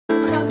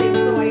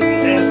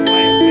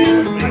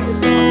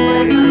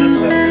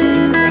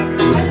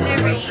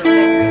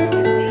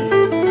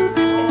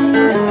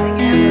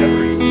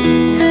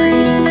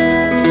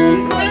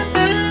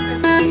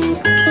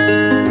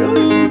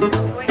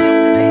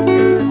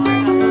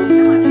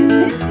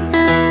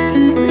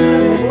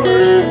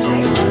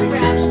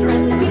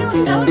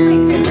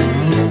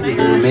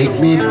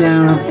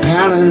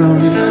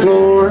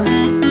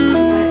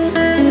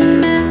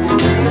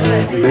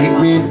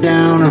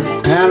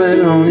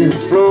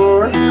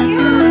floor.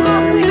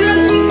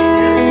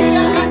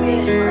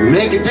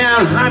 Make it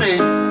down, honey.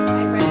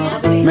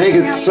 Make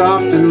it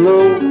soft and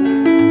low.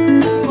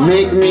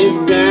 Make me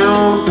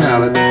down,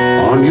 pallet,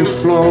 on your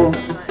floor.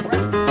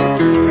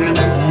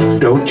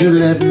 Don't you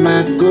let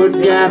my good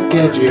gal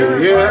catch you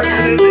here.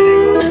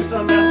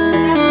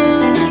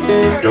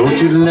 Don't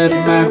you let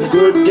my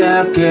good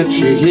gal catch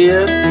you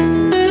here.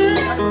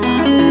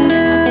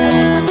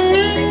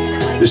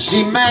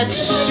 She might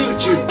shoot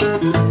you,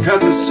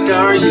 cut and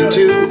scar you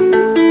too.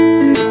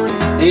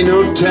 Ain't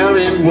no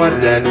telling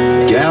what that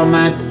gal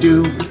might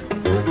do.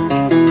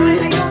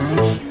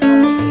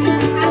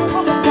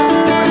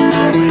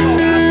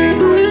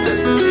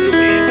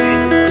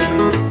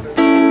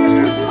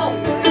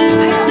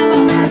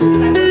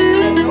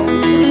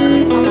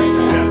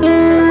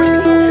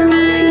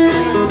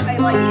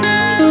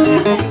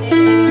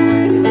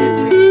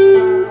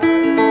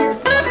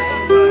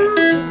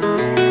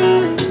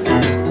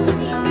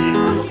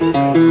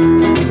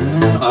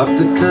 Up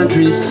the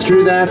country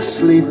through that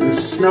sleet and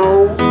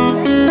snow.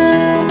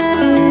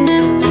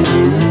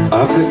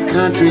 Up the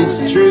country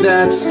through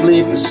that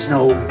sleet and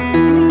snow.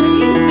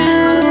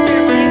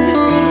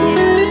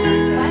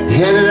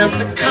 Headed up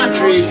the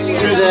country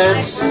through that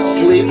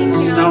sleet and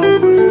snow.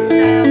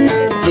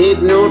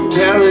 Ain't no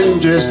telling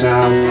just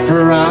how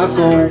far I'll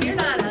go.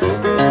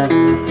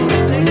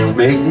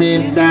 Make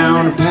me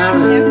down a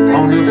pallet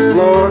on your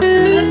floor.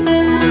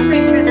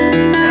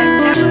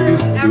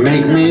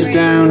 Make me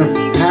down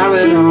a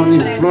pallet on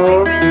your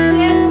floor.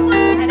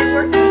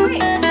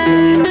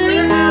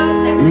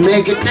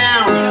 Make it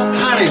down,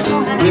 honey,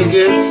 make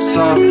it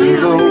soft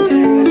and low.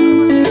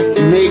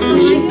 Make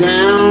me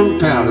down,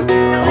 pallet,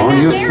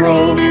 on your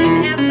floor.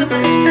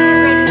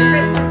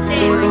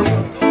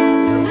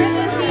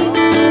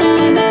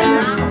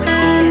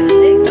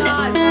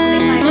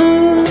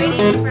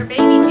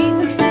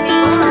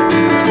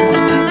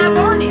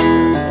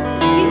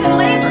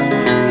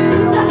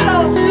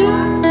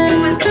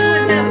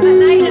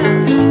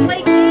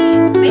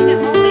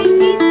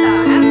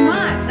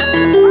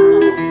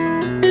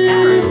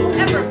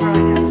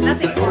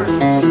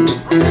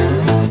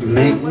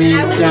 Make me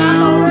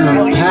down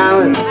a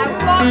pallet.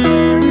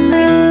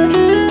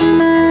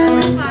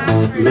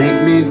 Make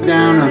me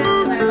down a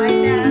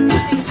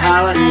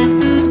pallet.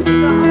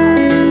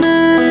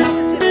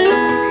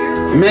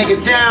 Make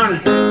it down,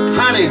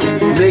 honey,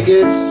 make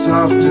it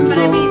soft and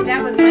low.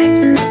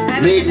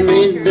 Make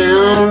me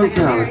down a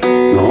pallet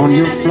on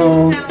your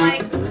floor.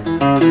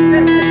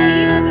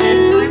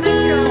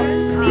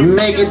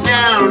 Make it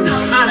down,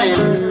 honey,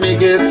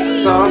 make it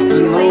soft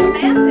and low.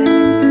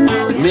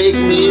 Make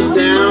me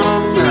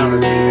down,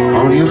 pallet,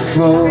 on your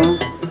floor.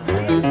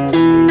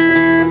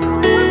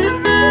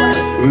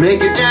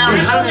 Make it down,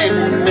 honey,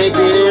 make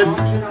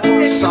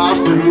it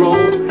soft and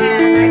low.